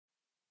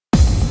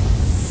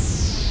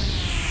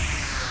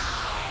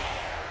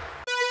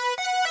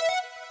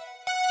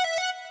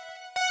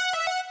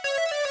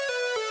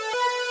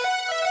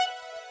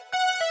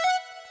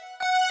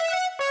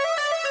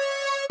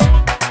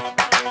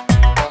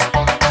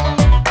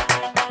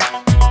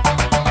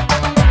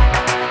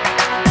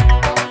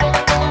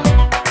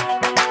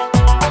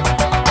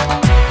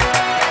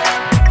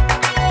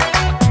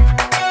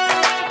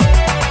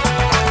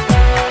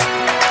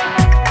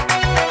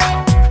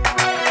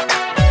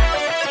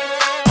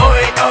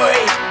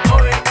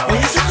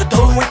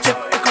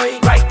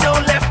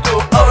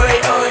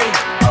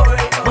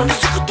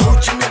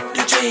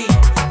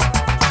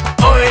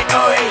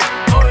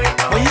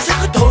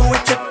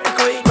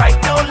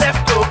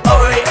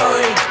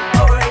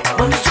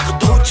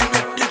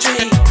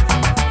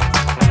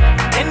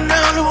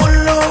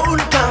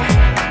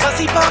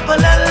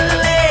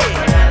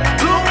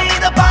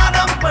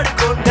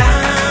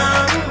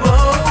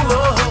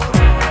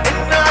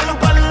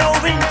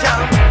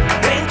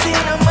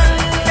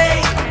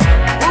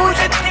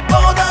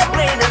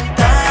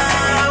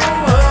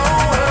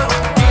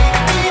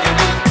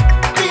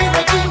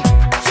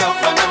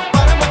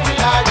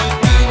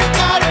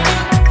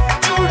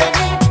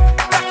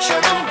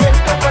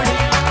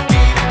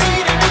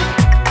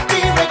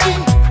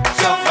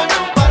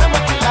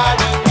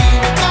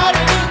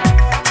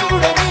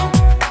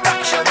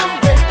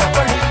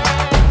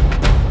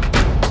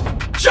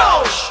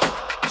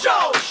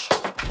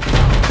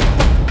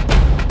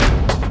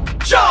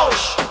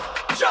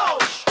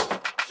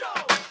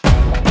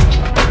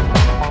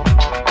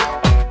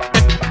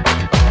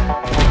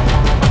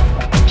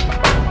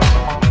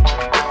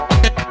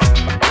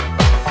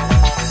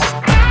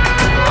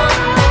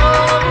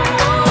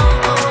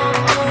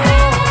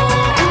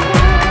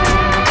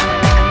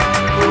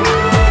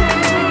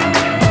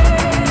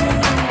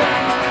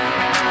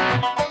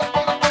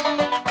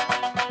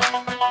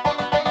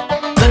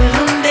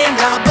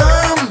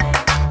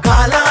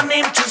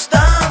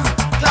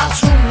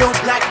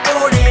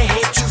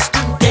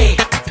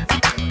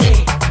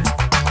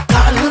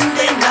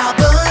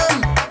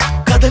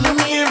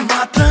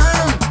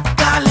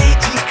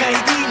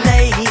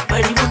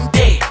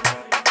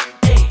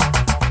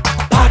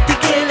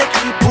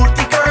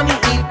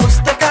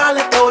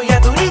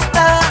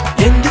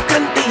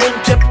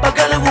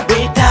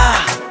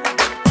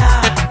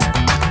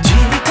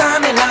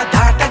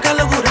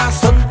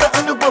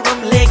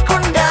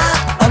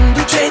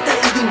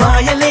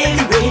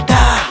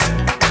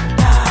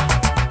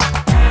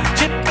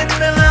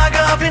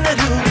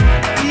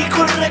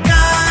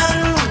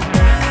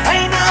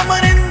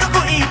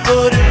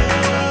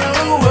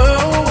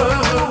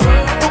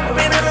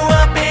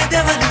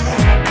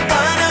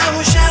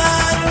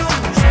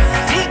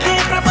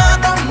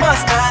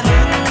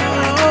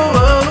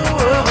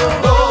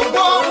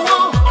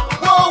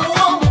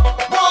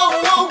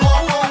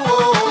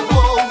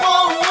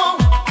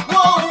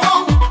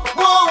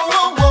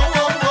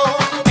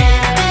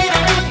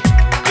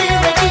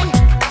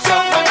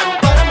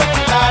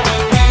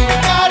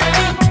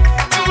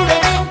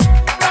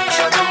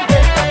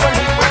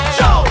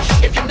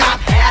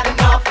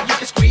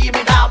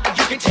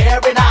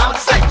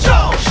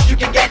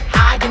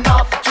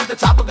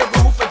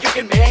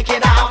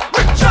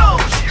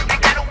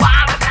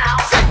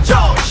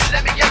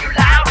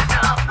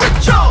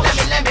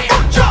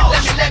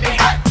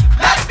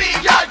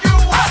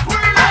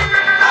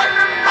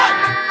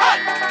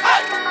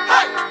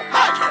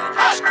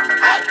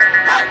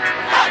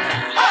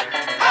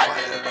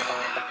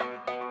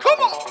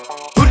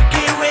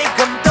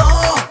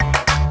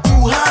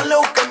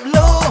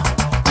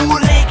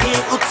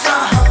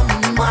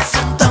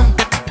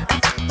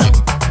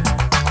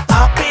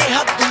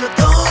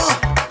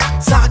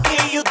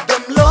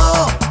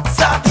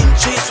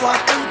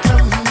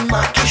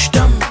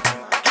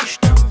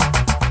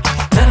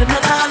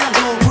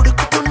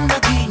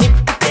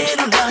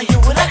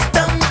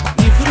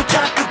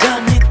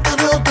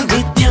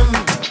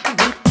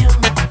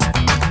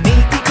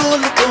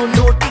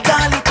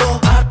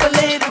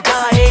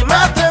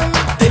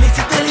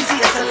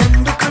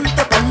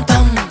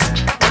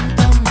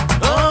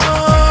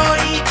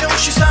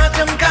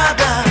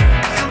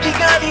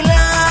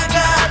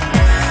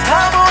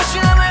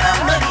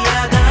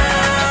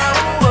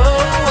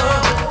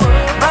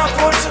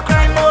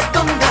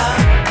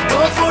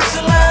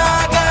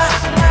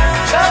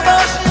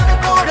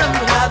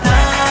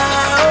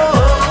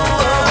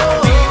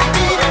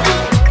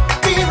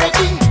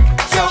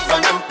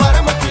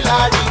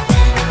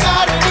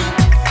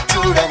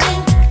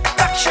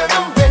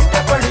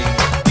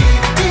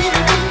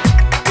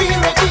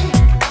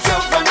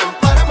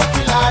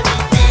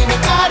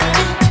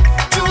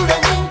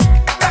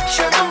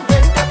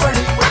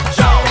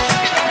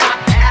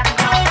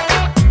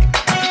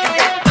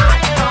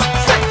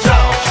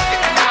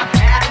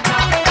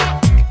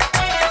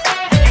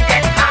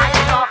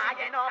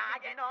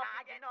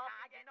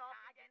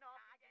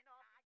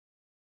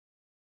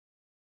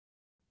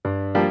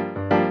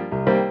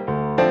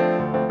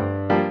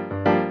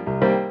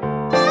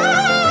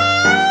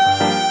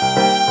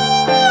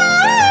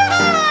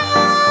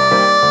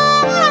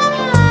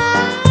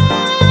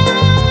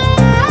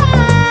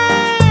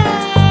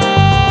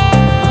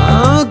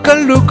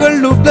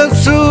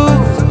Plus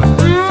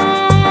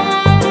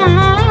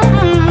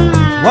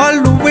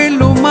వాళ్ళు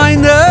వీళ్ళు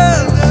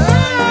minus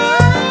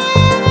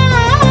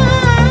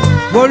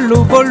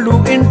ఒళ్ళు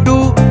ఇంటూ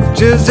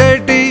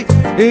చేసేటి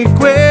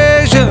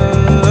ఈక్వేషన్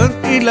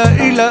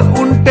ఇలా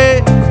ఉంటే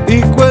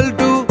equal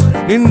to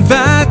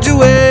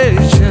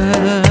infatuation.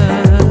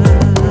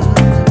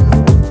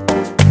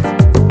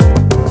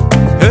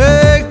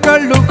 Hey,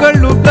 kallu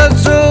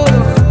plus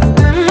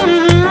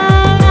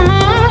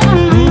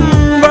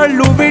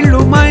vallu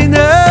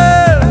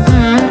minus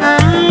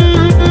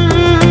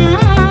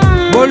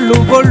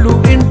bollu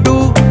into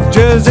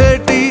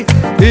cheseti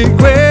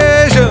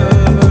equation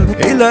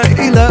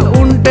ila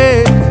unte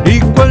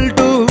equal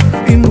to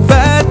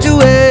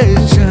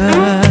infatuation.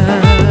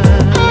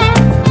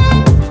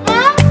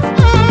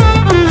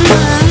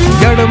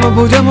 ఎడమ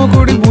భుజము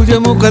కుడి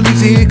భుజము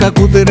కలిసి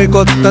కుదిరే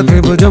కొత్త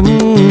త్రిభుజం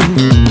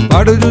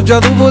అడుగు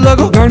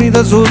చదువులకు గణిత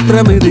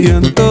సూత్రం ఇది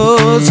ఎంతో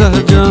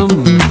సహజం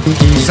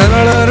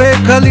సరళ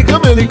రేఖలిక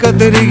మెలిక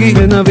తిరిగి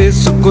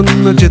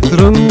వేసుకున్న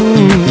చిత్రం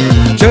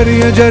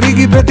చర్య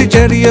జరిగి ప్రతి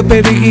చర్య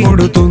పెరిగి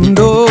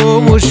ఉడుతుందో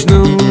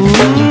ఉష్ణం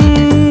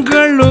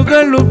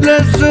కళ్ళు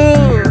ప్లస్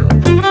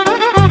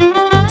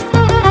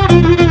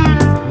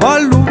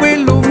వాళ్ళు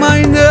వీళ్ళు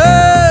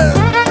మైనస్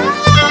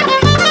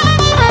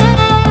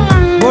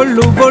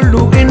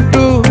bollu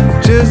into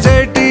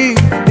చేసేటి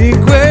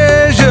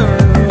ఈక్వేషన్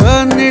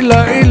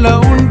ఇలా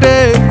ఉంటే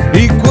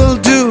equal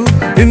to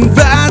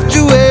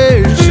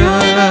infatuation.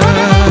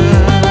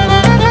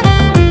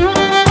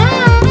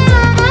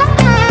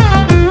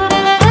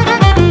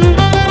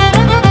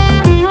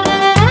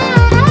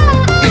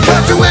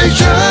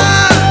 Infatuation.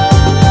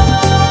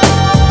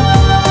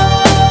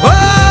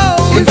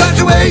 Oh,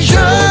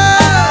 infatuation.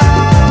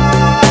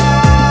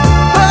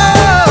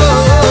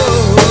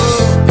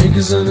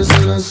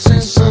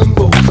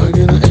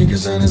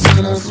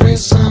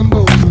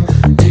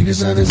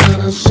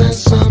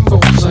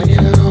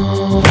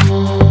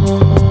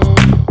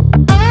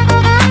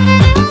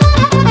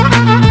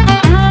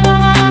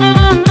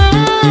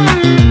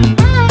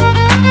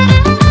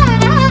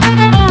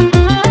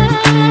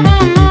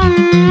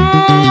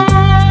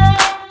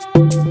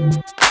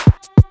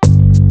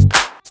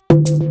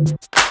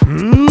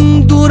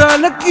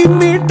 దూరాలకి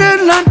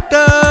మీటర్లంట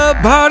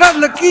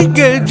భారాలకి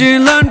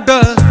గేజీలంట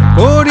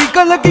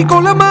కోరికలకి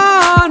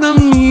కొలమానం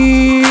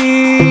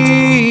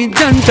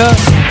జంట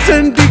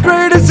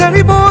సెంటిగ్రేడ్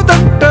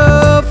సరిపోదంట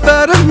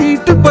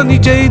ఫారెన్హీట్ పని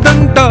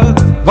చేయదంట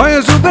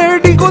వయసు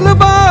వేడి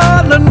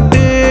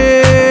కొలవాలంటే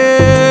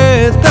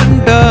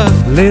తంట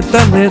లేత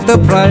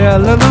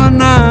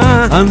ప్రాయాలలోన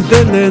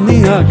అంతేలేని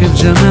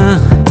ఆకర్షణ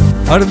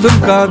అర్థం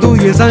కాదు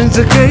ఏ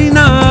సైన్స్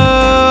కైనా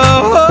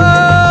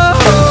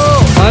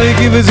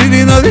పైకి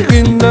విసిరినది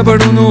కింద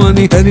పడును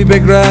అని తెలిపే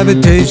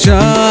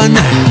గ్రావిటేషన్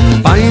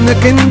పైన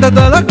కింద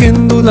తల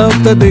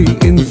కిందులవుతుంది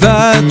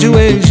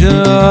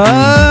ఇన్ఫాచ్యుయేషన్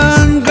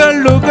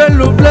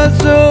కళ్ళు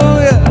ప్లస్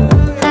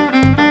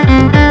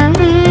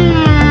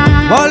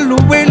వాళ్ళు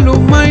వీళ్ళు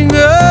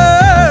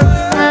మైనస్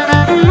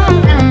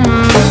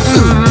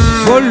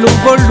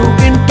ఒళ్ళు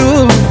ఇంటూ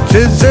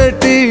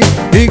చేసేటి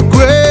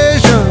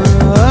ఈక్వేషన్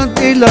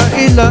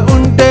ఇలా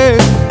ఉంటే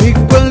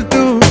ఈక్వల్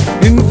టు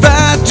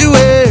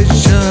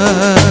infatuation.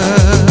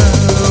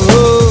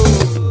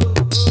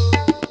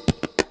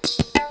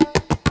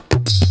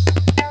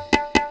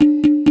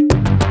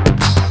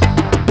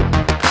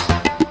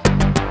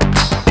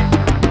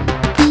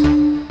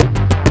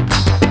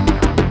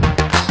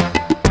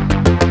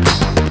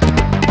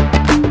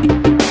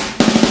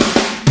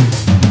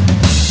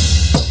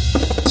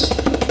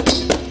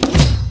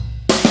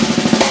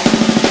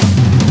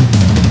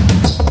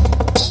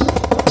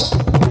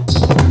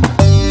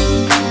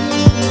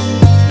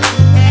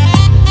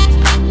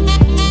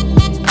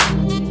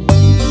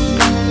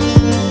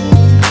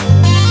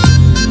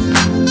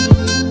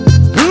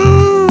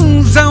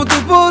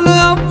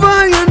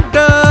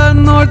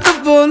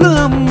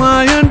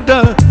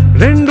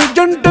 రెండు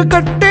జంట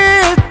కట్టే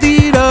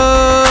తీరాలంట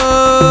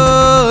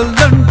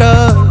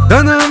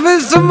ధన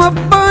వేసం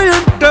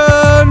అబ్బాయంట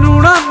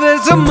నూడ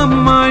వేసం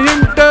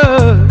అమ్మాయంట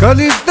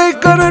కలిస్తే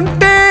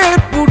కరంటే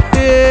పుట్టేనంట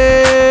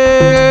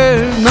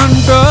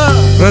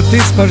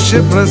ప్రతి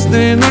స్పర్శ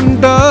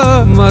ప్రశ్నేనంట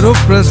మరో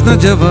ప్రశ్న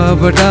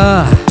జవాబట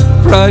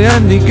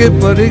ప్రయాణికే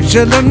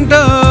పరీక్షలంట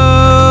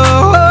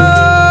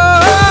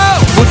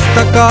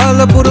పుస్తకాల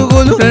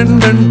పురుగులు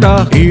రెండంట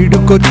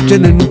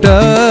ఈడుకొచ్చనంట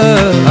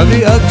అవి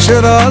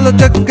అక్షరాల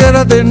చక్కెర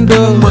తింటూ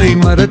మై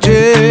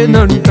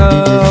మరచేనంట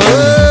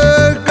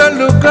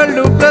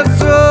కళ్ళు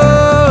ప్లస్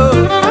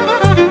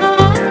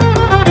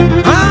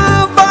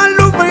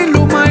వాళ్ళు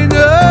వీళ్ళు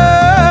మైనస్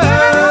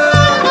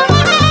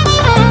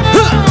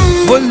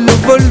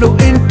ఒళ్ళు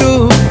ఇంటూ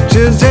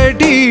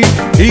చేసేటి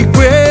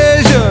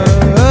ఈక్వేషన్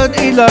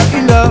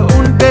ఇలా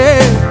ఉంటే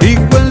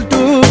equal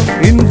to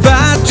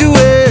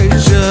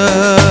infatuation.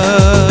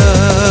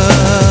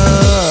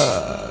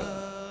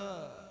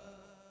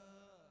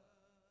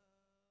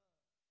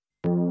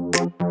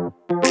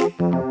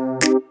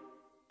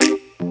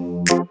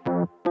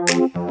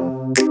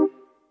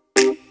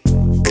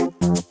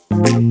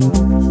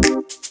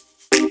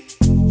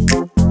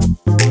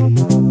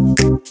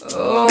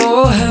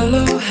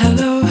 hello,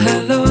 hello,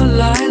 hello,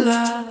 Laila.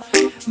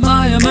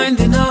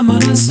 మాయమైంది నా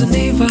మనసు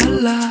నీ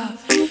వల్ల.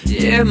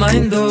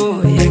 ఏమైందో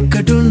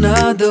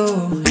ఎక్కడున్నాదో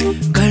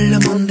కళ్ళ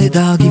ముందే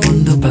దాగి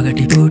ఉందో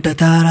పగటి పూట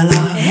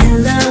తారలా.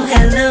 Hello,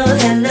 hello,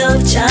 hello,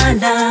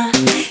 Chana.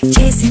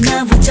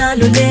 చేసినావు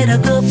చాలు లేరా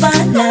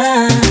గోపాల.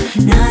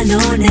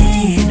 నాలోనే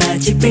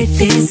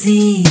దాచిపెట్టేసి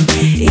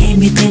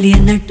ఏమి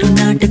తెలియనట్టు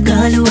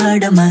నాటకాలు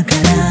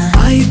ఆడమగరా.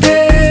 అయితే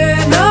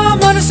నా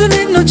మనసు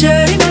నిన్ను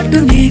చేరినట్టు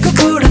నీకు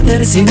కూడా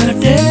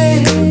తెలిసినట్టే.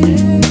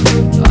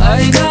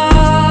 అయినా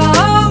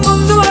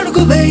ముందు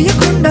అడుగు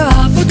వేయకుండా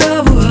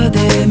ఆపుతావు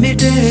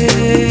అదేమిటే.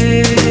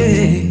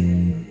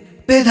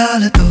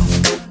 పెదాలతో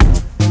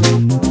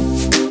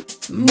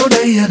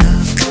ముడయ్యనా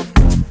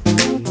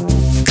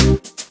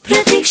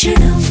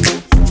ప్రతిక్షణం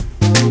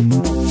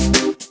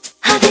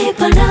అదే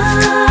పనా.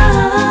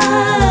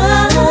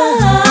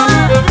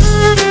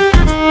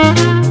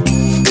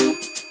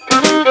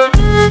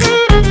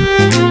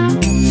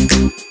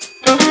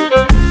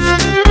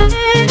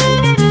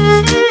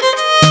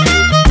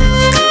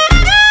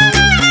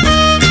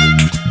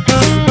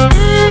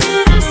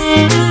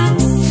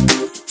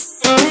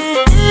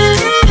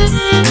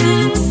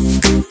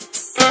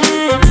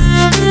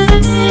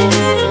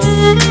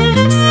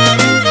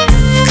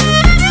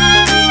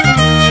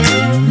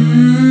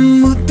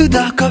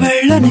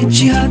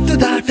 నుంచి హద్దు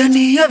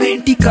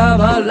దాటనీయవేంటి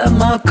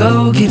కావాలమ్మా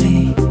కౌగిలి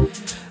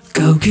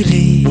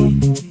కౌగిలి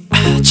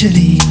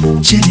చలి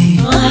చలి.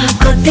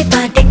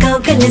 కొద్దిపాటి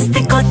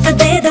కౌగిలిస్తే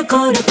కొత్తదేదో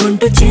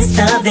కోరుకుంటూ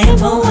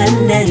చేస్తావేమో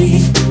అల్లరి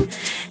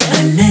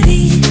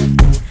అల్లరి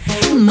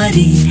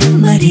మరి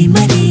మరి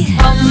మరి.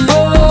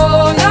 అమ్మో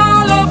నా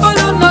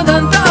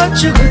లోపలున్నదంతా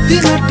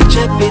అచ్చుగుద్దినట్టు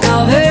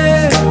చెప్పినావే.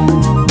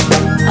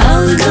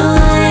 అవును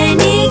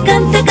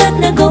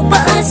నీకంతకన్నా గొప్ప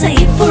ఆశ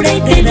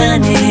ఇప్పుడైతే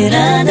రానే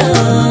రాదో.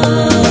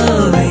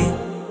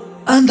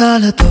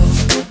 అందాలతో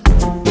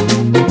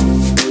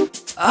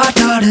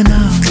ఆటాడనా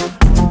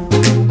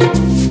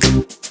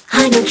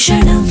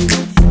అనుక్షణం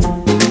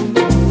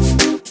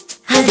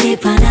అదే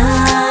పనా.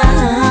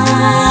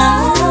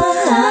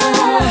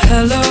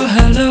 Hello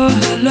hello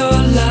hello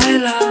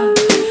Laila.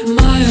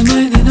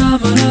 మాయమైంది నా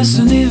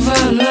మనసు నీ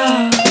వల్ల.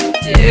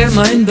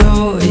 ఏమైందో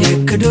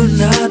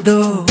ఎక్కడున్నాదో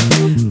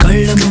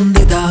కళ్ళ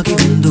ముందు దాగి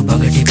ఉందో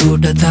పగటి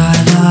పూట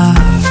తారలా.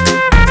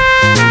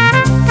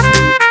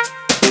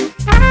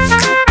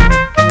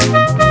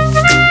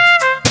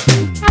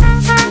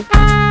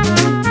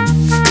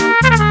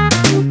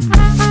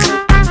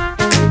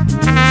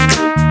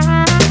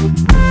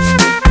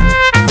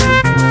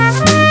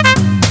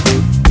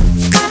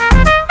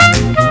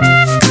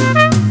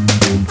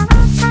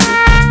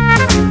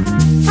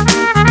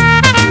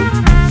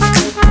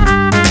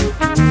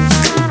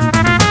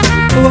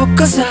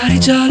 ఒక్కసారి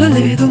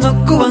చాలలేదు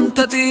మక్కువంత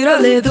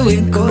తీరలేదు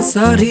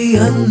ఇంకోసారి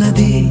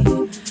అన్నది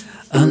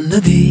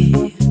అన్నది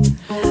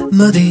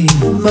మది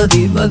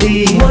మది మది.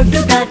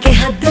 ఒడ్డు తాకే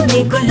హద్దు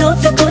నీకు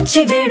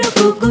లోతుకొచ్చి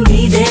వేడుకోకు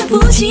ఇదే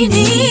పూచి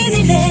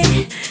నీదిలే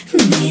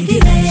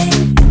నీదిలే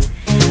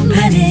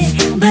భలే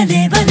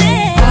భలే భలే.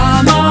 ఆ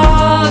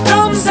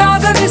మాత్రం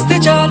సాగరిస్తే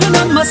చాలు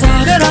నమ్మ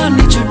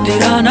సాగరాన్ని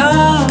చుట్టిరానా.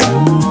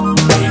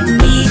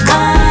 నీ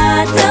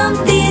ఆత్రం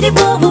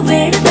తీరిపోవు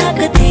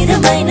వేడుదాకా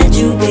తీరమైన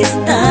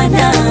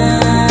చూపిస్తానా.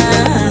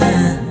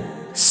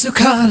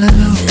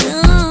 సుఖాలలో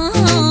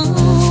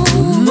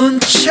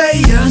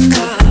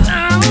ముంచెయ్యనా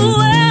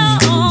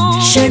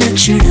క్షణ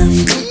క్షణం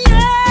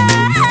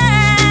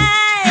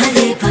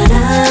అదే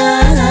పనా.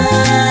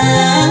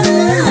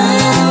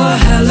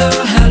 Hello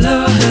hello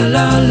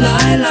hello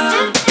Laila.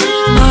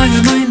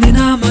 మాయమైంది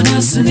నా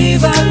మనసు నీ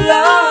వల్ల.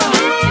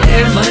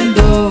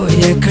 ఏమైందో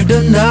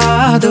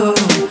ఎక్కడున్నాదో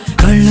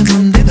కళ్ళ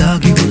ముందు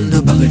దాగి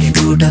ఉందో పగటి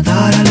పూట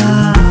తారలా.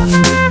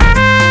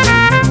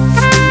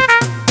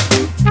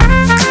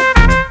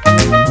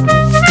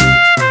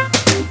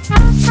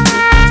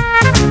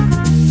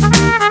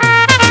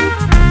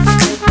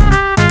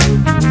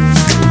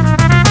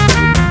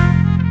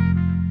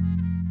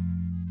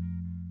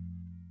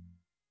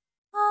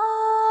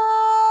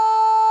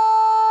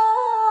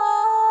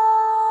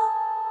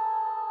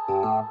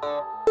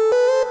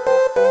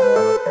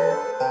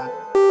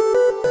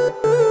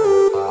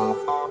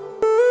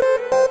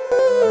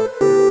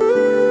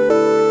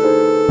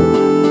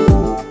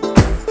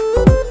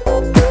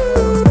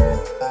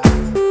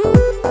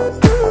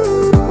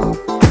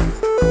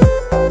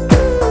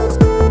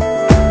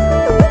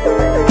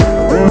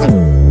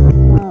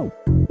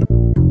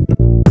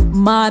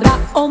 Mara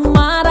o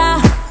mara,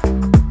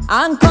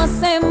 anko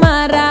se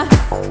mara,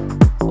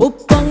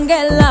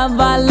 uppongela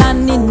vala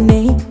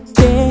ninne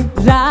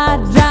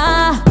kerara,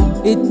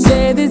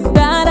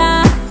 ichedistara,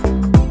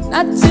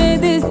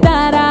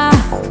 nachedistara,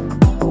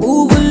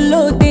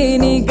 uvullo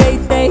deni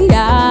gaite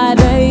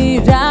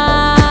yareira.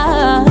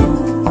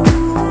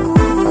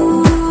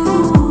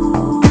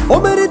 ओ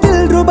मेरी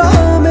दिलरुबा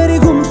मेरी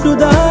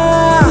गुमशुदा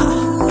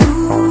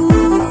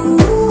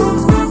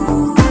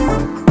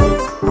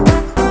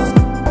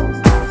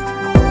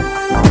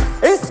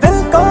इस दिल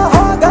को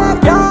होगा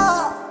क्या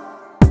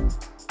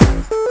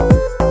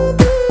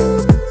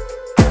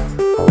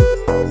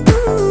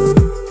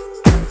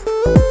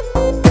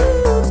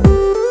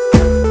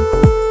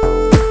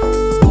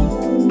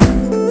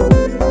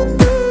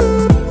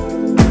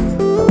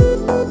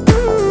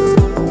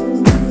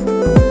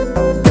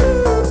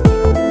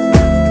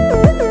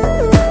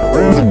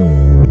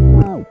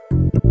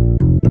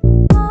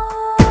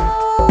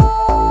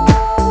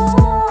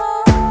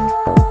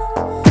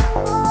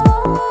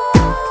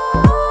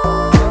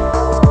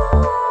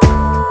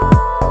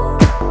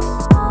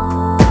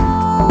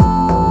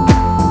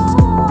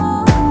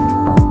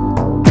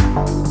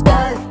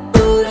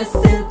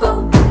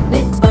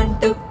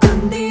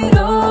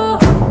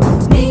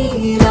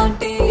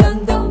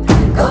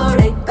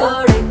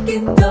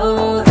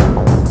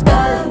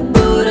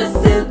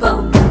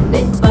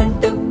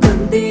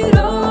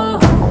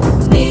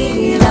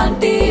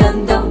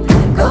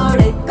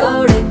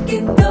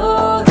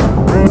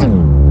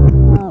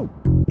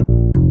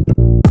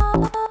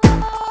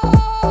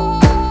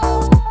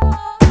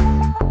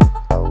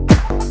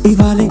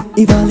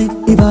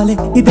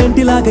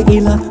ఇదేంటిలాగా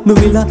ఇలా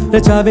నువ్విలా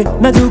రచావే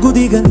నా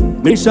జుగుదిగా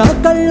మిషా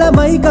కళ్ళ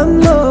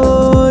మైకంలో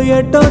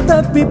ఎటో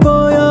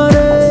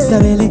తప్పిపోయారే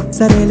సరేలే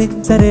సరేలే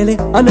సరేలే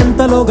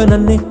అనంతలోగా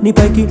నన్నే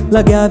నీపైకి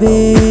లగావే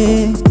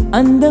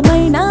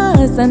అందమైన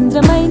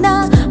సంద్రమైన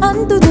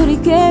అంతు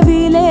దొరికే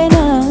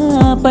వీలేనా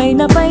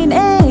పైన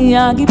పైనే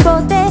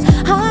ఆగిపోతే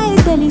హాయ్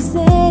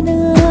తెలిసేనా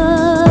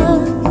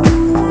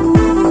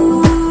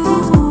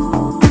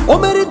ओ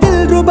मेरी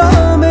दिलरुबा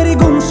मेरी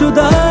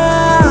गुमशुदा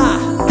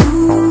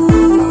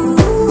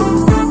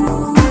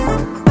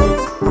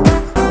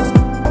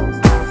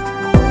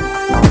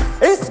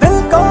इस दिल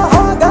को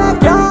होगा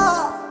क्या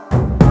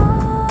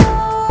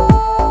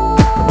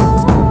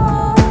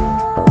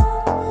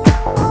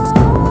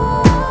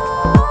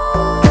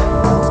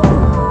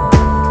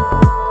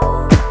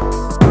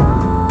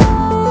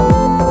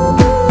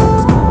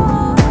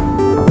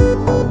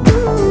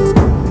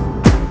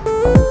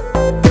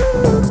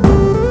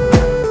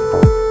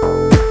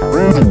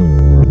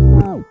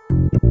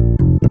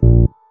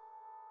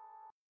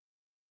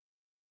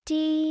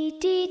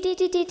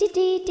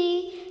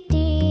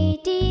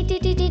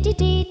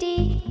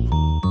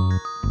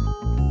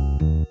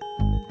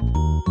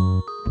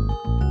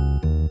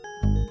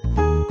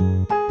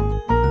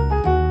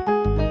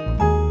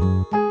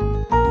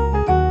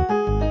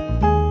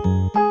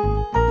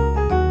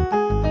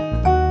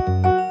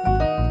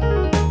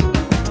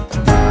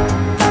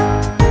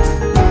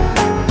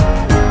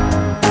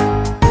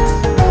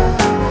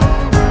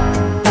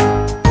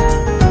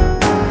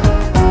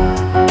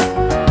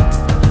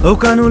ఓ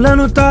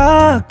కనులను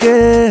తాకే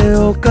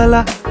ఓ కల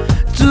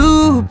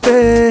చూపే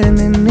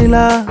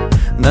నిన్నిలా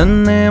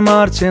నన్నే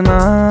మార్చెనా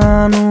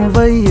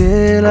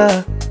నువ్వయ్యేలా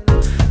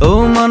ఓ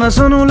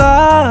మనసును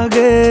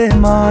లాగే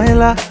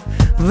మాయలా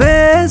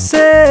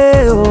వేసే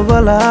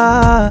ఓవలా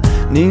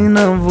నీ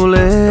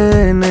నవ్వులే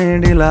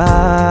నేడిలా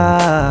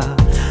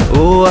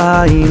ఓ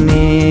ఆయి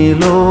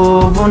నీలో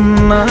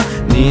ఉన్న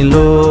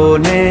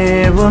నీలోనే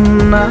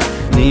ఉన్న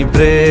నీ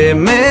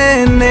ప్రేమే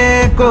నే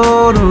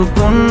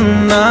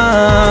కోరుకున్నా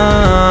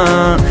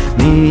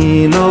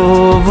నీలో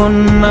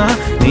ఉన్న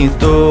నీ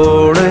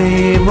తోడై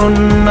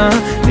ఉన్న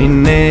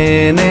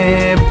నిన్నేనే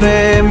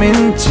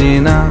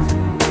ప్రేమించిన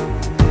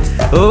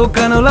ఓ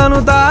కనులను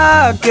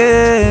తాకే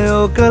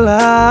ఓ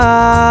కలా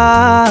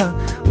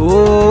ఓ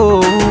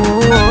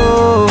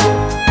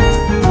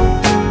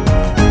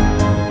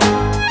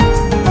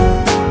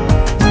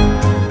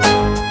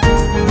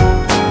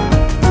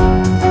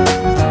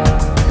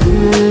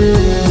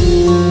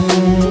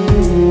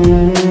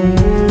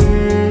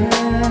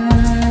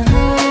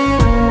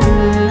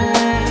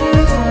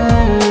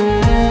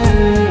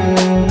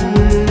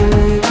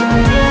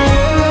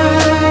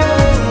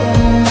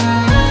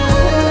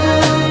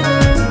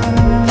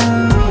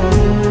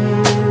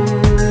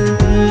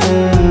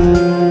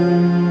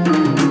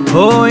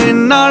ఓ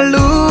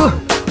ఎన్నాళ్ళు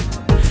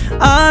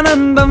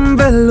ఆనందం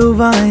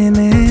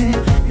వెల్లువాయనే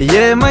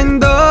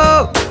ఏమైందో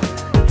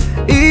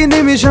ఈ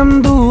నిమిషం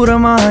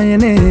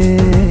దూరమాయనే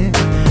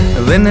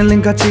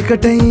వెన్నెలింకా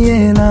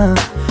చీకటయ్యేనా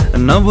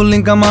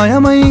నవ్వులింకా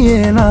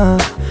మాయమయ్యేనా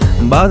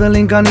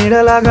బాధలింకా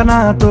నీడలాగా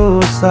నాతో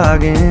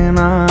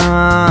సాగేనా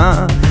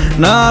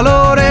నాలో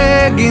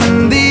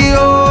రేగింది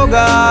ఓ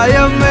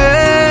గాయమే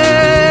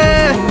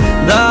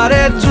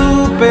దారే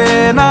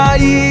చూపేనా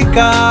ఈ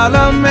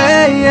కాలమే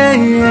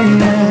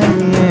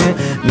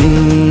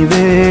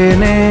నీవే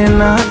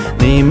నేనా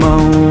నీ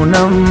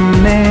మౌనం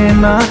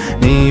నేనా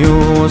నీ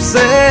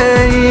ఊసే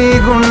ఈ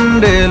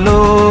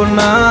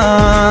గుండెలోనా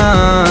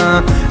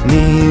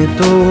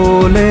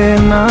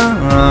నీతోలేనా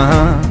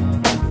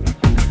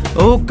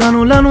ఓ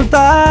కనులను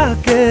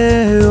తాకే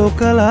ఓ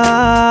కలా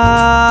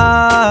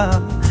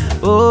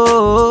ఓ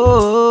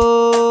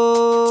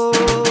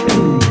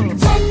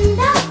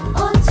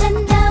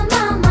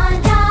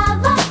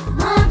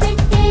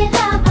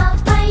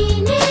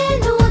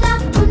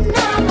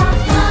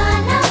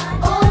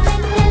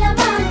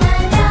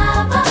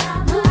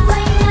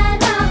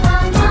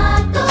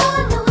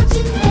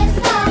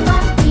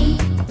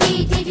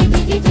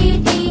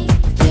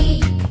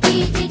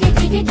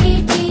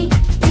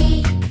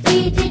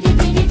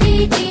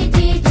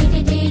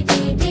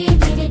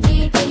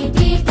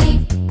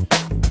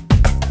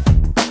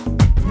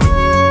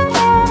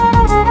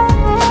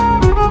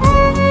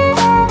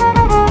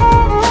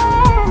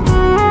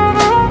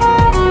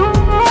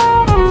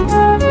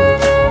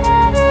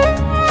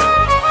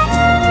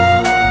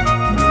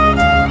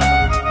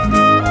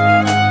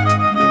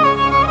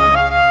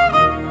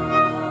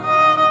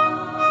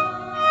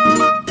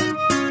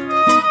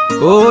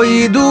ఓ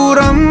ఈ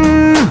దూరం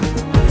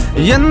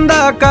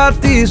ఎందాక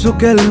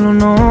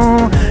తీసుకెళ్ళునో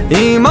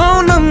ఈ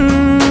మౌనం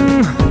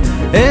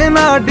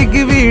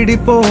ఏనాటికి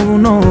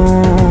వీడిపోవునో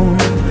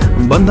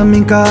బంధం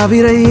ఇంకా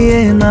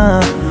ఆవిరయ్యేనా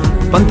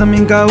పంతం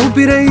ఇంకా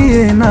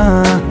ఊపిరయ్యేనా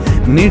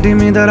నీటి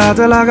మీద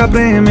రాతలాగా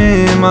ప్రేమే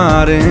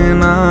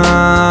మారేనా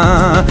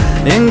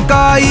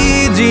ఇంకా ఈ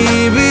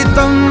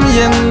జీవితం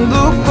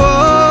ఎందుకో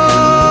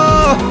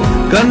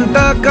కంట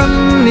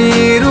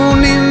కన్నీరు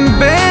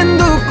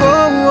నింపేందుకో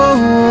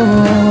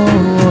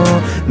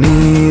నీ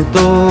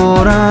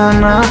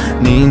తోరానా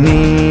నీ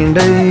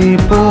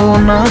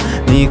నీడైపోనా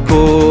నీ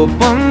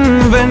కోపం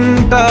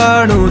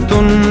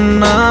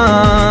వెంటాడుతున్నా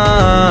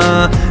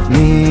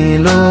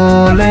నీలో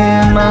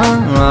లేనా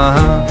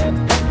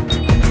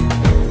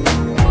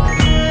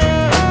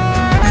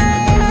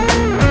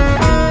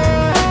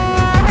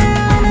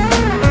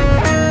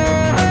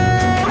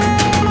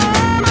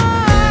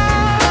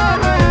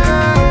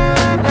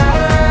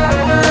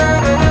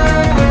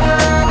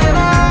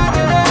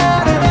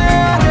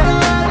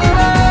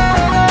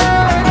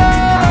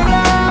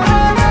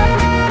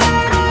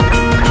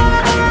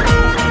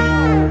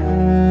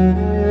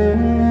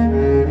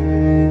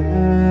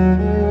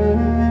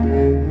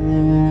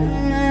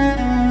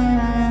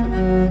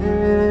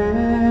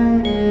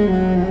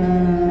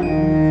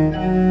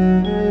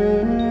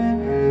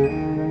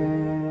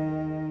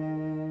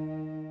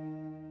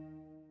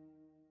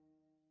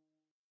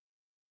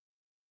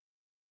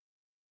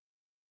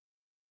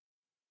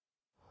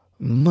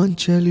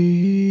Mancheli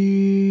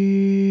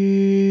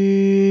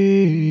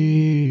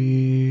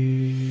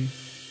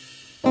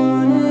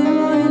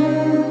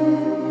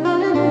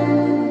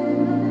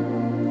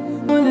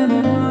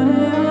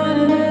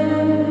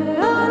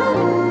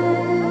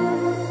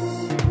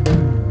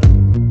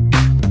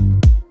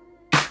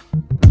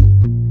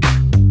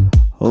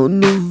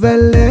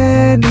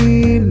నువ్వెలేని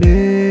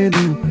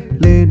నేను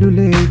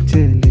లేనులే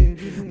చెలి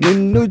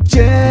నిన్ను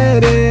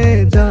చేరే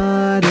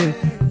దారే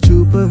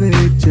చూపవే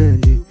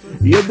చెలి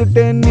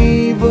ఎదుటే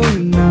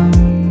నీవున్నా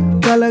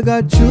కలగా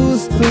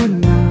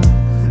చూస్తున్నా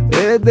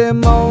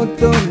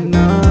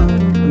ఏదేమవుతున్నా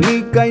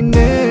నీకై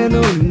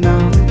నేనున్నా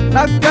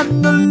నా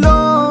కన్నుల్లో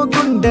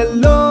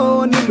గుండెల్లో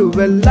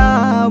నిలువెల్లా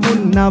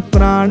ఉన్న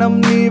ప్రాణం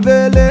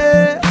నీవేలే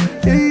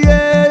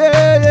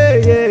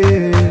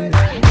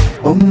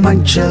ఓ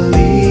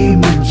మంచలి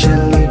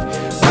మంచలి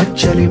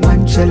మంచలి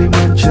మంచలి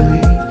మంచలి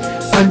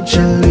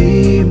మంచలి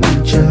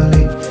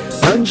మంచలి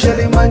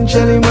మంచలి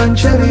మంచలి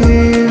మంచలి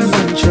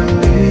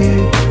మంచలి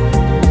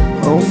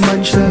ఓ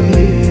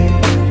మంచలి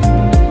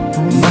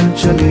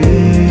మంచలి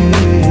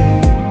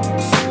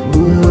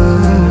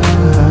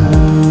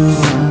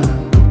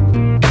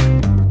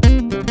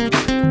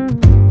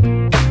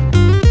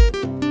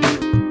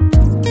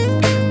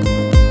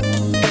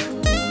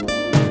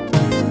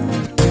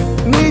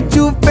నీ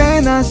చూపే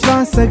నా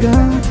శ్వాసగా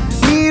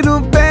నీ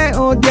రూపే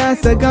ఓ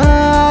ధ్యాసగా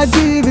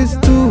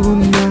జీవిస్తూ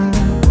ఉన్నా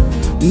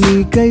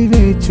నీకై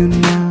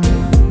వేచున్నా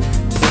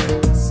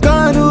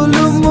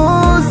కనులు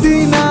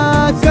మూసిన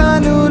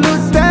కనులు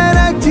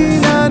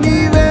తెరచిన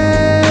నీవే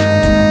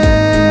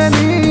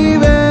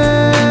నీవే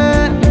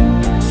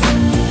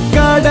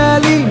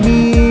కడలి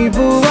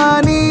నీవు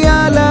అని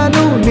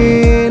అలను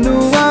నేను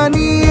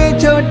అని ఏ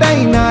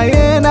చోటైనా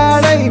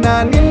ఏనాడైనా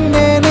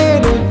నిన్నే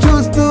నేను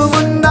చూస్తూ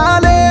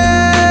ఉన్నాలే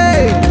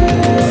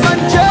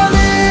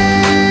మంచలి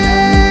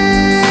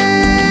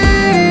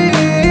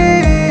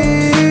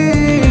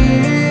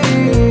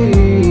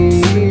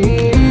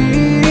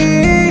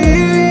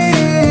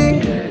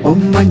ఓ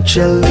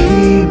మంచలి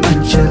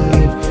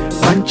మంచలి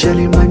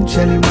మంచలి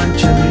మంచలి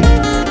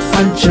మంచలి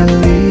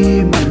మంచలి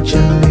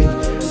మంచలి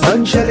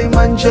మంచలి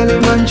మంచలి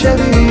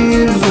మంచలి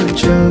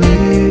మంచలి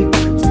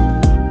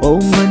ఓ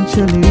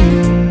మంచలి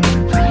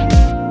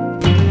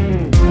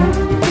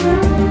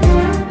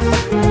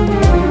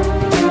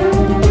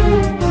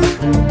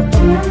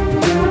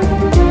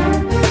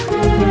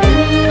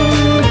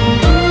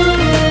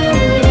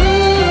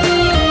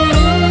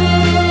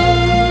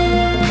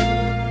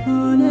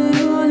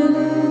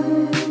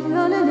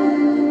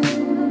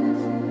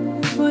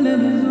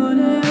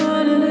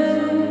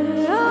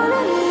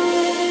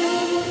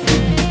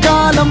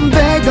కాలం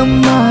వేగం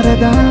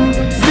మారదా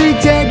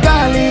వీచే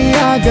గాలి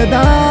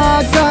ఆగదా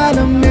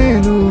కాలం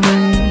నేను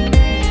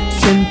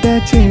చెంత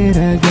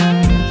చేరగా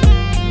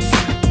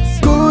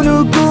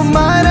స్కూలుకు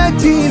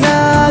మరచిన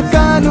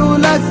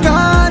కనుల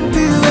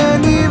కాంతివే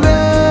నీవే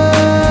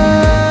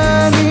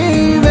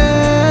నీవే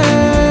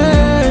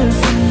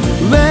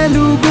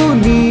వెలుగు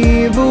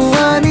నీవు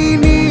అని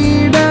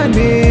నీడ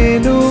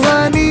నేను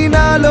అని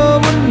నాలో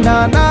ఉన్నా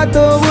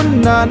నాతో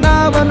ఉన్నా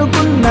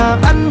నావనుకున్నా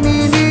అన్నీ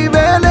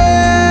నీవేలే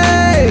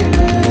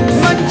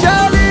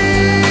మంచలి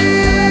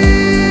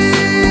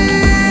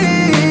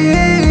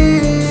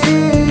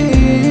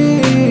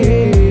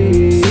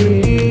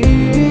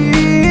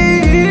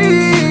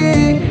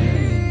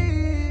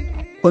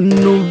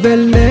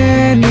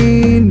నువ్వెలేని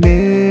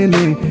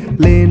నేనే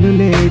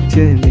లేనులే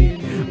చెలి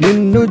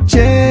నిన్ను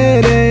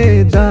చేరే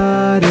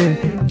దారే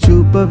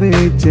చూపవే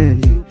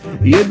చెలి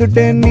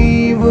ఎదుటే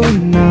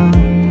నీవున్నా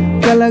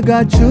కలగా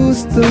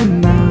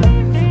చూస్తున్నా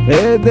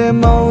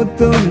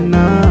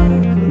ఏదేమవుతున్నా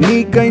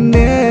నీకై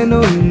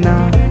నేనున్నా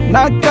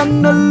నా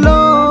కన్నుల్లో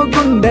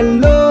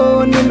గుండెల్లో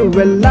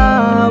నిలువెల్లా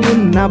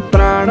ఉన్న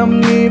ప్రాణం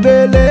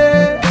నీవేలే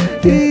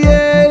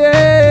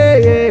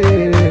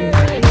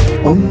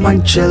ఓ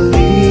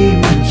మంచలి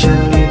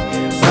మంచలి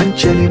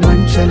మంచలి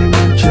మంచలి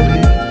మంచలి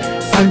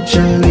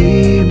మంచలి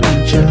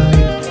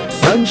మంచలి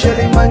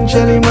మంచలి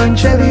మంచలి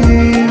మంచలి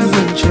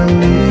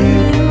మంచలి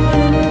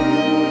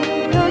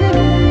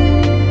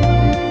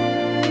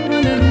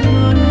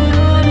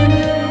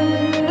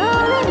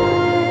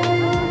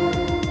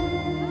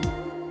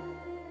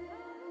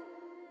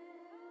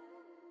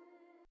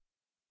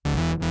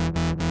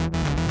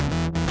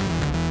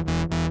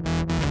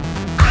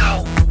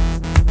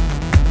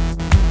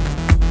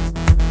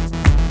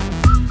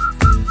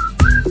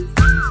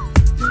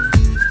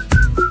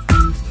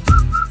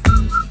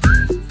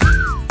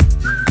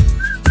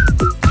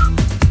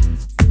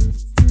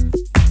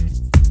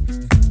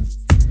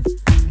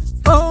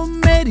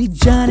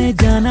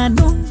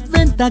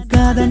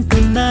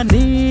కాదంటున్నా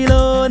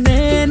నీలో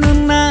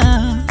నేనున్నా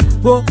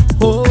ఓ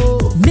ఓ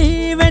నీ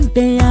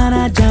వెంటే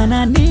ఆనా జానా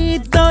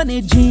నీతోనే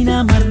జీనా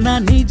మర్నా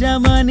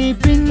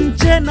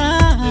నిజమనిపించనా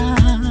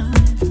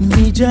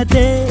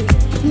నిజతే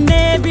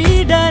నే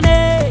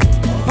వీడనే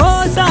ఓ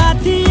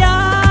సాథియా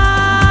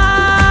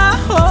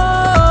ఓ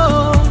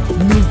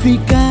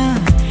నువ్వికా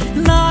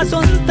నా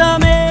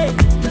సొంతమే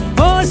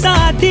ఓ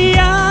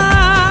సాథియా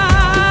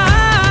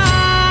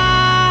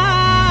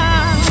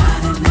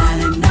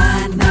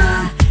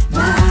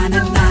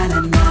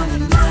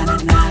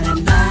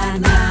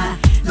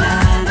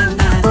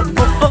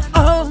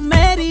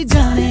మేరీ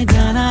జానే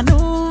జానా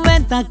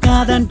నువ్వెంత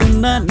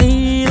కాదంటున్నా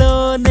నీలో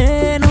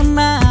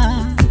నేనున్నా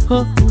హో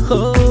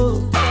హో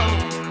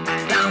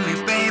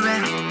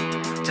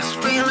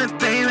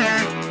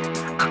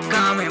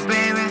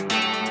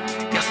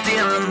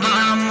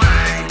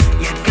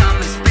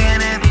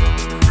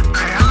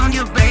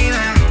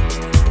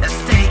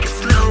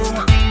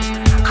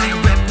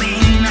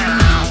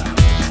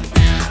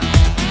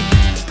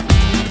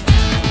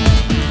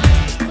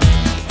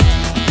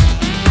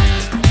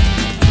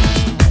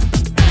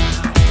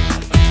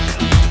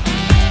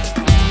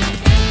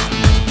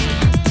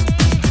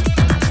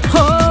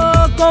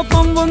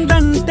కోపం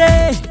ఉందంటే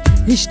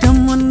ఇష్టం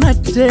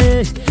ఉన్నట్టే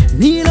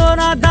నీలో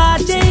నా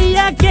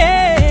దాచెయ్యకే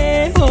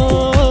ఓ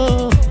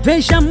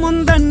ద్వేషం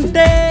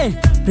ఉందంటే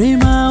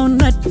ప్రేమ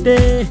ఉన్నట్టే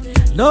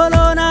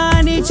లోలో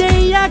నాని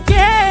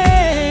చెయ్యకే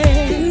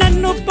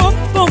నన్ను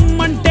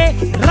పొమ్మంటే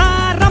రా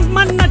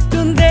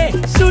రమ్మన్నట్టుందే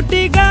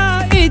సుటిగా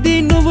ఇది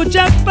నువ్వు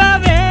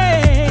చెప్పవే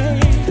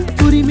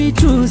పురిమి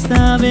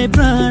చూస్తావే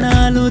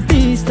ప్రాణాలు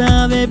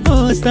తీస్తావే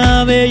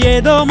పోస్తావే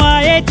ఏదో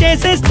మాయే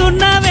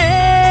చేసేస్తున్నావే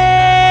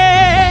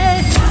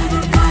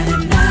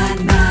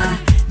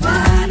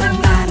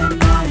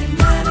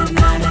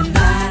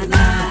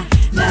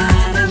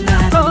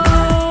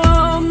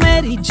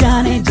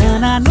జానే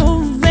జానా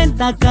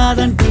నువ్వెంత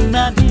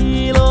కాదంటున్నా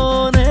నీలో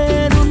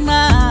నేనున్నా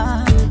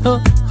హో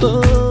హో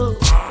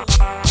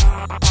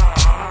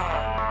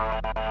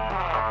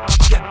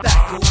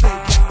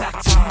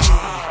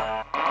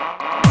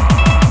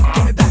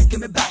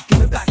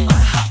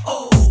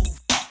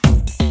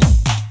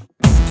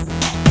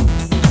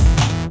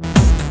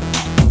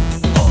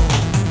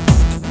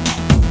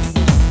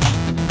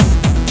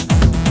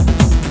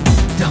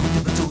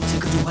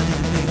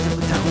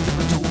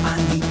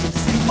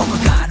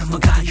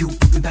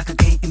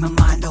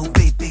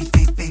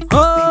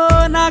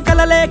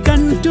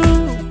కంటూ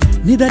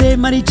నిదరే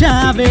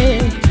మరిచావే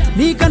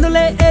నీ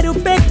కనులే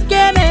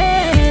ఎరుపెక్కేనే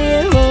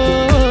ఓ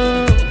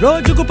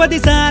రోజుకు 10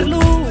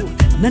 సార్లు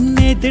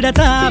నన్నే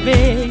తిడతావే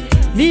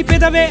నీ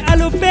పెదవే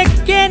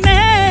అలుపెక్కేనే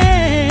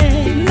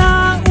నా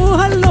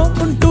ఊహల్లో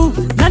ఉంటూ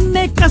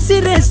నన్నే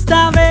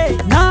కసిరేస్తావే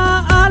నా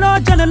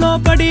ఆలోచనలో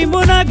పడి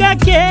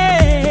మునగకే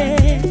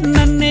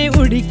నన్నే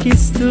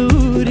ఉడికిస్తూ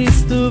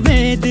ఊరిస్తూ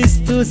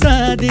వేధిస్తూ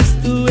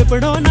సాధిస్తూ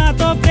ఎప్పుడో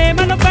నాతో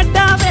ప్రేమను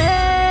పడ్డావే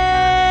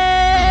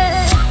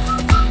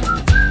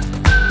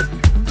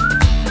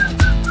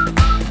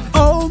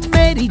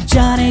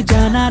జానే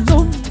జానా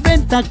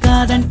నువ్వెంత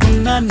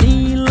కాదంటున్నా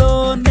నీలో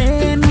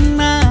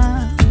నేనున్నా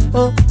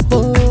ఓ ఓ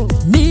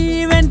నీ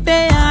వెంటే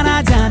ఆనా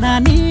జానా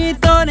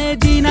నీతోనే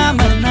జీనా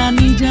మర్నా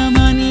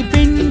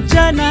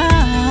నిజమనిపించనా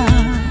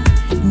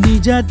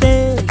నిజతే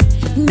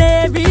నే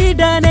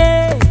వీడనే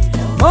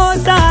ఓ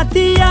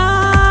సాథియా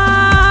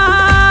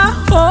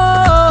ఓ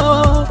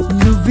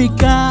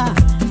నువ్వికా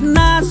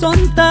నా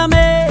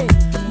సొంతమే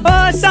ఓ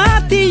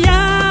సాథియా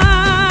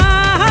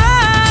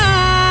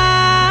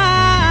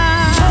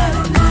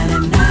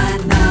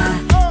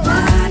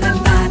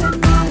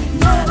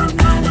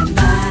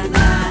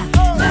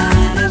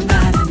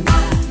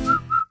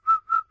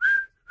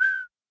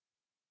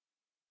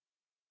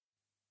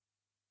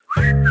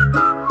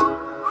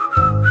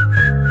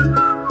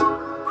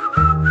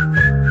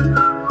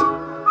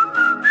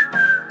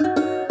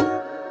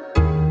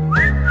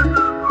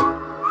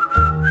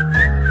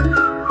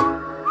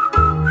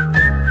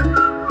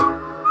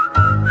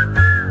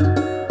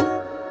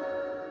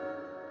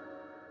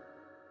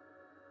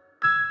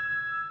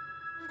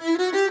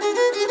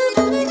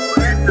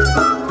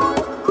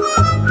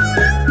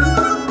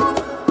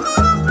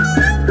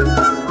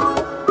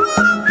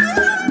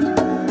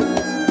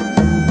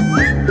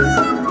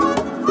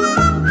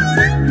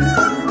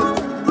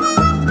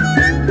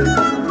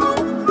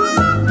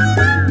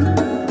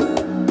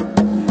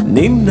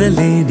నిన్న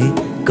లేని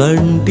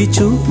కంటి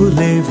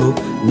చూపులేవో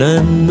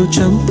నన్ను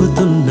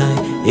చంపుతున్నాయి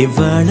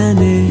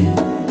ఇవాళనే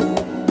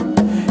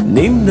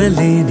నిన్న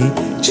లేని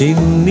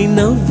చిన్ని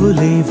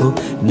నవ్వులేవో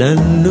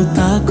నన్ను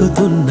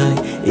తాకుతున్నాయి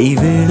ఈ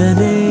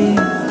వేళనే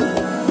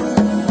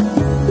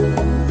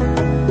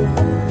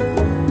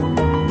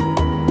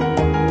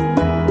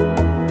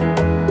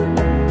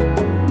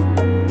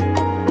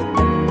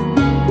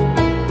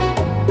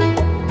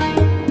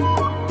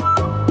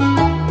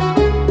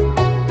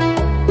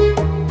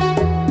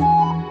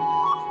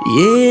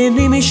ఏ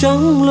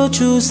నిమిషంలో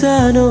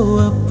చూశానో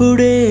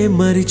అప్పుడే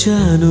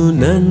మరిచాను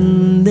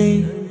నన్నే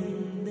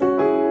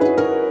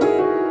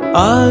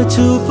ఆ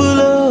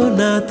చూపులో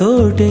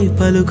నాతోటే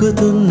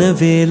పలుకుతున్న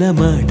వేల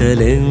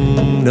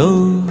మాటలెన్నో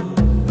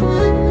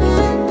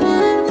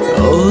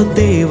ఓ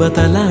దేవత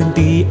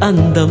లాంటి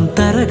అందం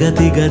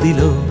తరగతి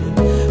గదిలో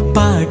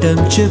పాఠం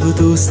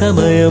చెబుతూ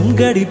సమయం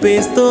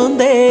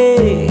గడిపేస్తోందే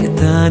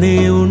తానే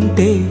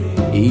ఉంటే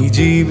ఈ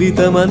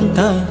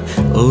జీవితమంతా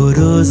ఓ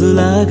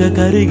రోజులాగా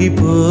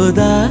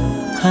కరిగిపోదా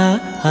హా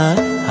హా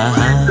హా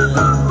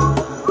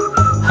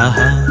హా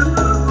హా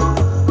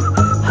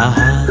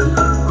హా.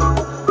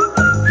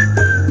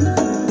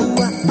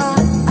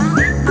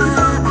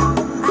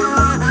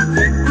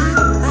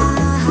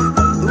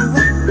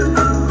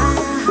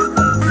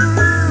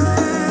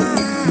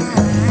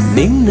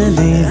 నిన్న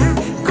లేని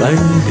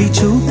కంటి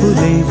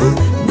చూపులేవు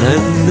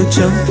నన్ను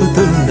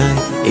చంపుతున్నాయి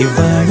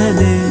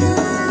ఇవాళనే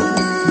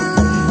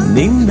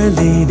నిన్న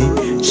లేని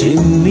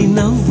చిన్ని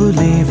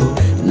నవ్వులేవు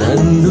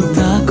నన్ను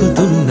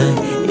తాకుతున్నాయి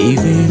ఈ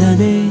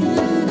వేళనే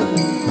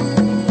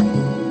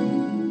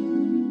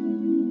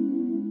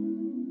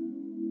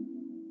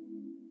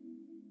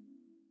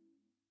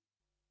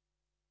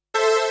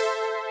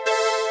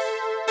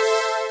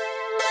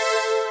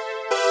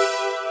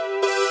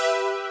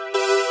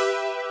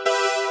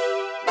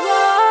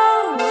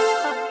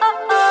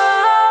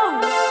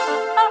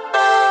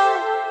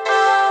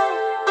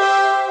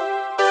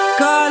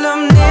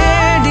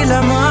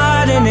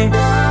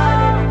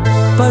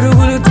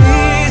పరుగులు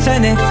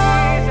తీసనే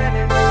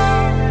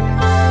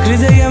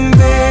హృదయం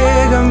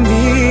వేగం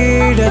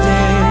వీడదే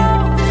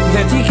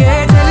గతికే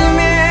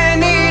తలిమే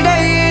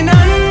నీడై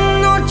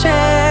నన్ను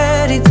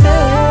చేరితే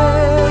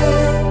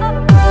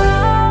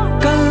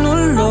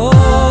కన్నుల్లో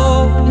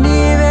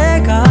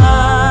నీవేగా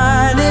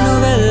నేను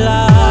వెళ్ళా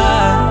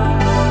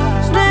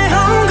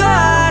స్నేహంగా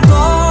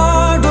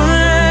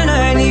తోడున్న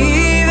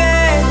నీవే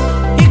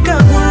ఇక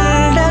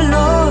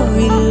గుండెలో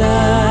ఇలా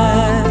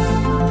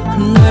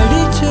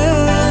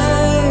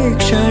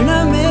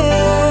క్షణమే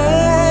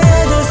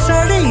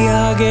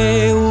సడియాగే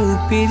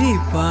ఊపిరి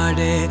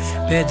పాడే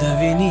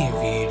పెదవిని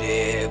వీడే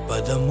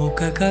పదముఖ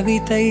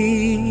కవితై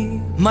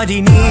మరి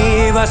నీ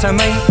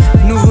వశమై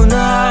నువ్వు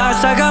నా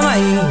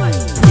సగమై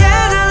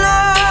ఏదలా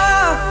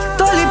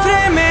తొలి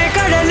ప్రేమే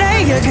కడలై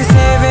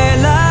ఎగిసే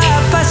వేళ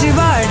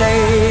పసివాడై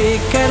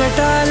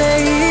కెరటాలే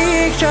ఈ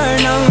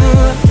క్షణం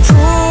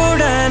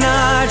చూడనా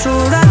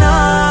చూడనా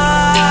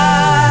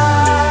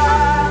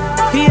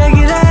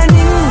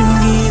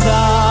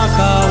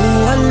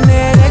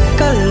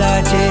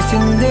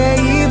చేసిందే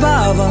ఈ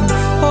భావం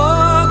ఓ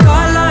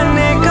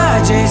కాలాన్నే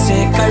కాచేసే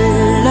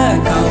కళ్ళ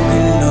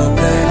కౌగిల్లో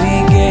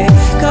కరిగే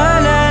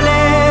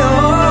కలలే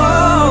ఓ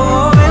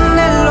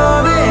వెన్నెల్లో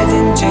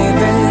వేధించే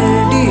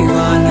వెండి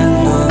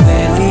వానల్లో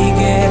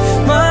వెలిగే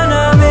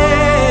మనమే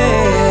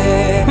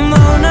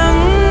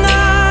మౌనంగా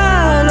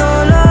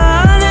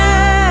లోలానే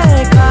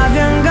కా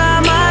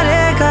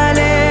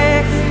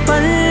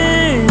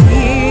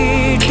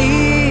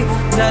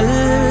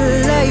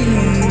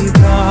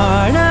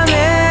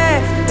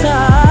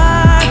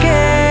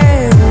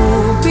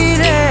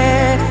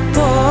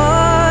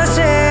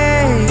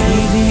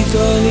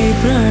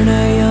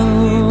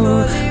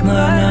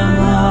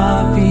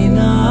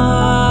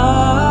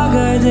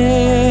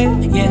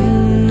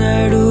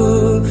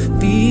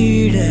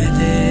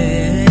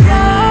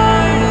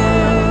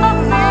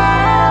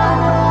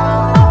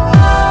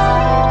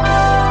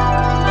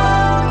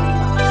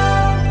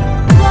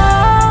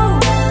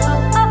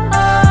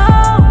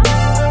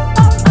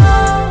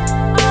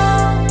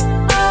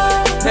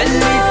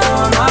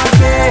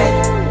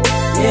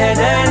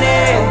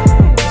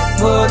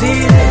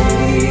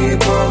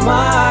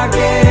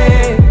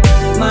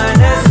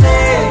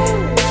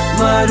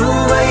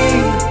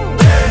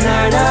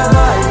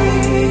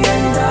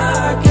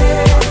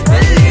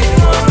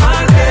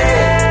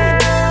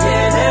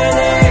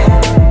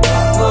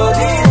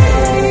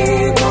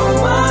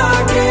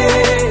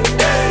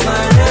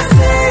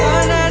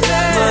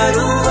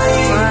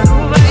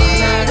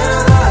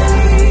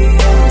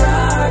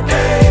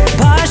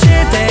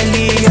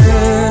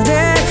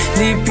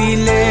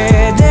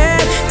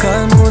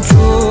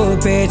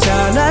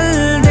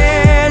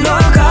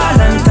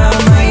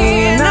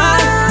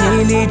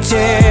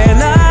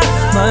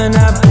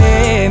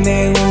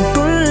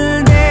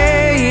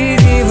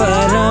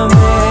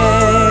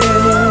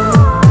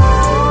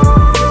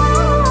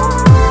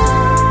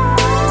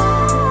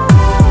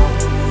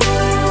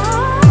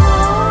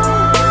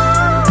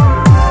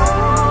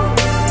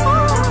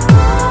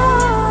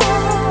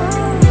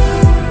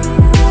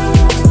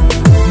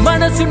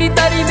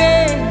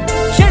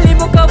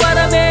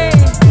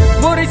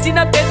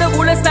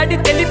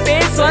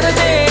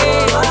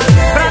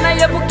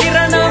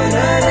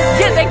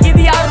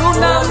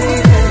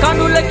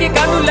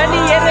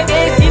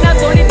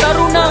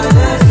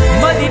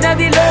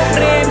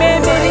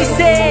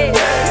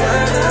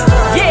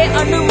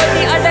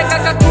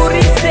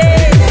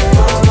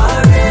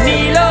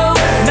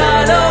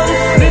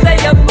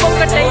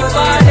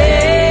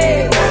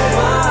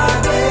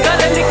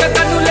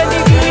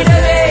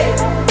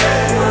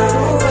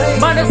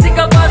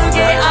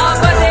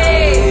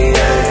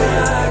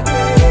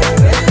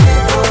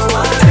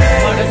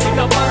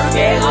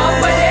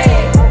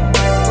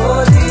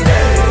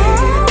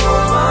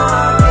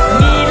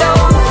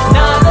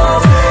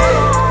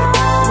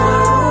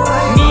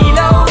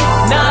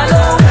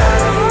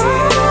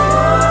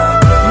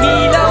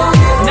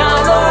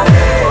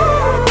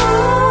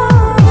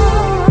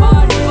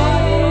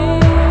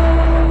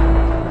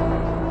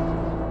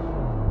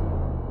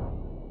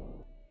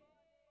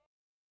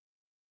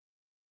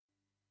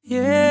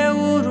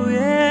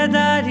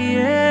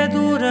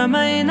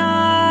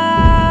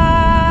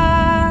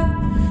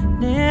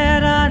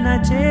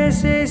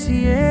చేసేసి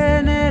ఏ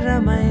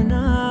నేరమైనా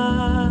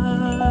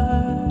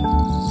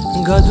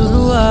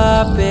గదులు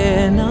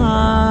ఆపేనా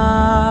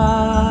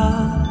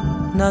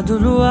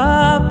నదులు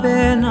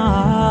ఆపేనా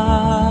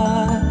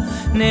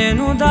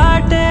నేను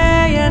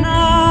దాటేయనా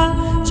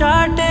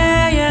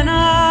చాటేయనా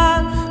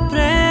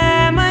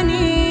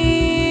ప్రేమని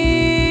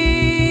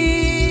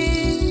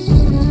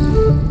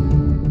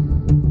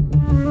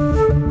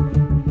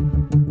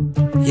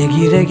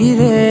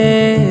ఎగిరెగిరే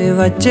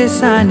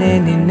వచ్చేసానే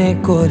నిన్నే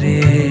కోరే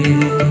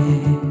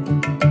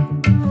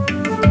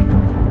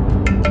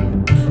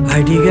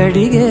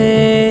అడిగడిగే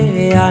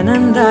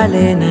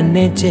ఆనందాలే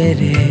నన్నే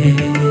చేరే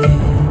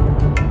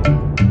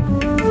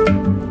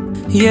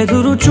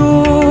ఎదురు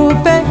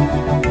చూపే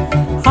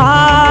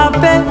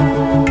ఆపే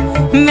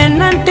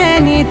మెన్నంటే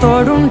నీ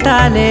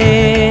తోడుంటాలే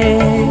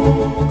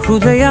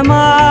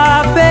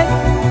హృదయమాపే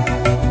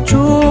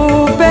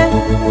చూపే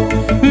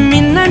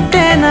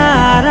మిన్నంటే నా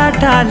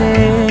ఆరాటాలే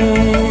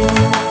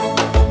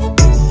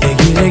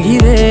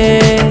ఎగిరెగిరే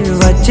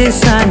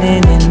వచ్చేసానే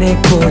నిన్నే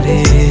కోరే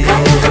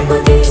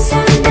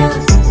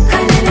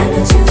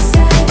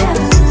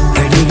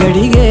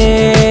అడిగడిగే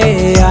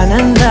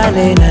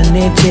ఆనందాలే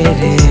నన్నే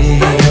చేరే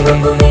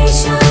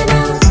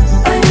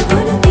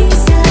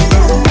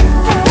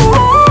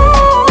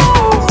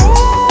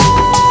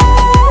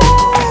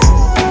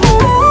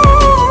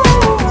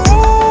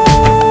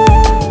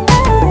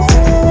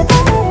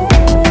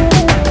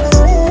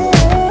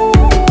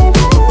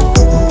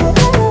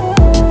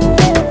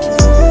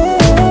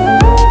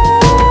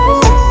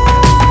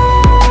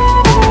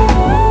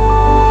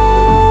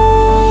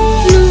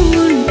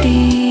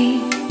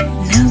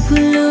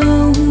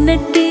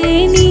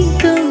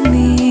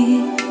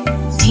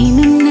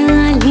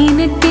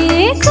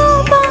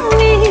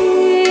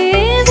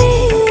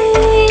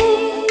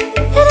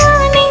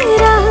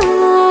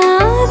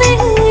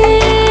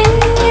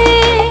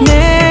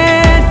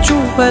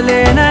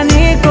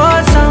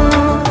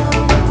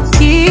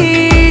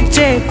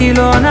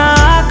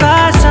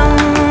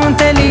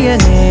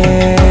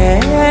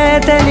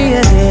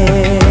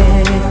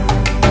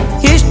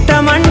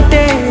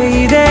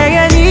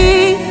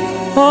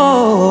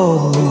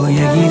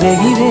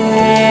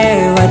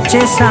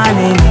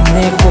వచ్చేసానే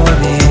నిన్నే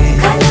కోరే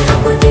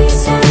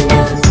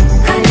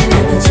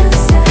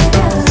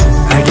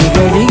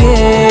అడిగడిగే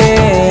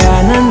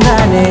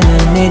ఆనందాలే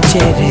నన్నే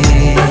చేరే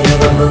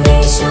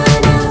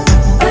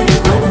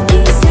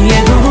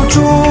ఎదురు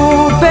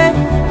చూపే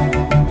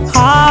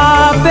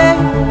ఆపే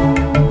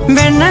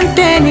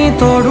వెన్నంటే నీ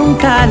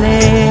తోడుంటాలే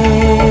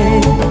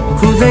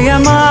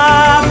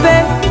హృదయమాపే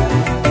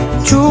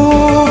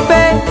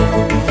చూపే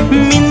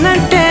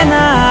మిన్నంటే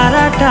నా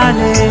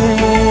ఆరాటాలే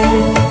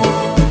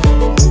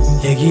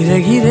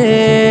ఎగిరెగిరే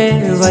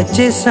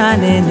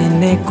వచ్చేసానే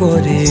నిన్నే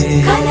కోరే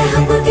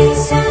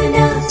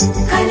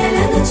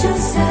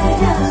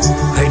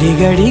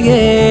అడిగడిగే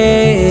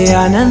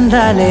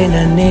ఆనందాలే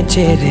నన్నే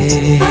చేరే